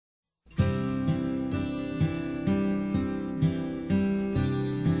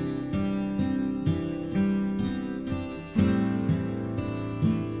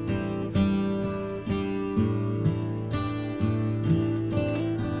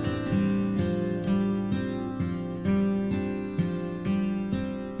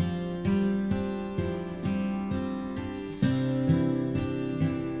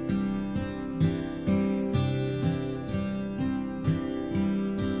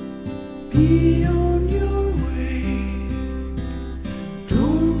Be on your way.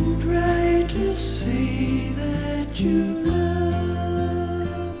 Don't try to say that you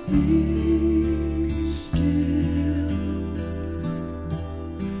love me still.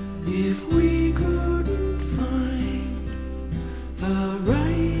 If we couldn't find the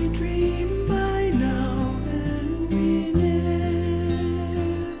right dream by now, then we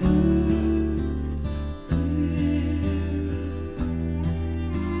never will.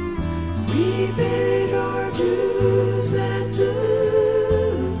 We paid our dues at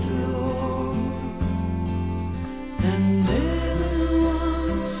the door and never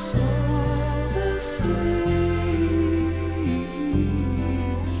once saw the stage.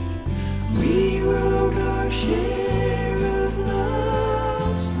 We wrote our share of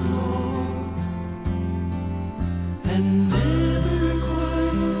love's lore and never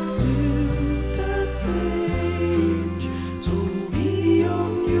quite filled that page. So be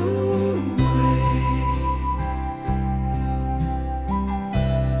on your way.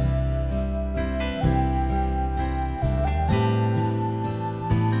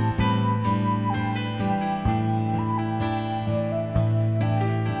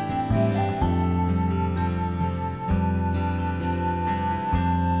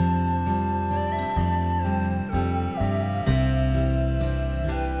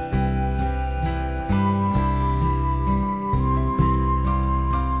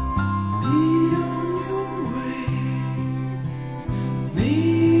 Be on your way.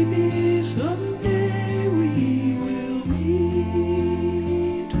 Maybe someday we will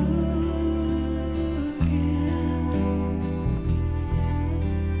meet again.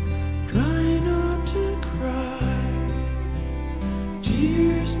 Try not to cry.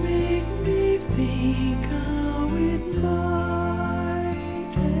 Tears make me think how it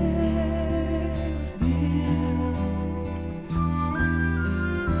might have been.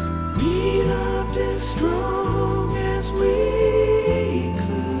 We loved as strong as we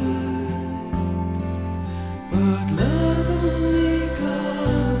could, but love only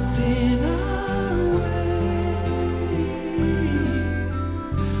got in our way.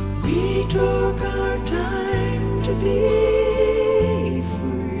 We took our time to be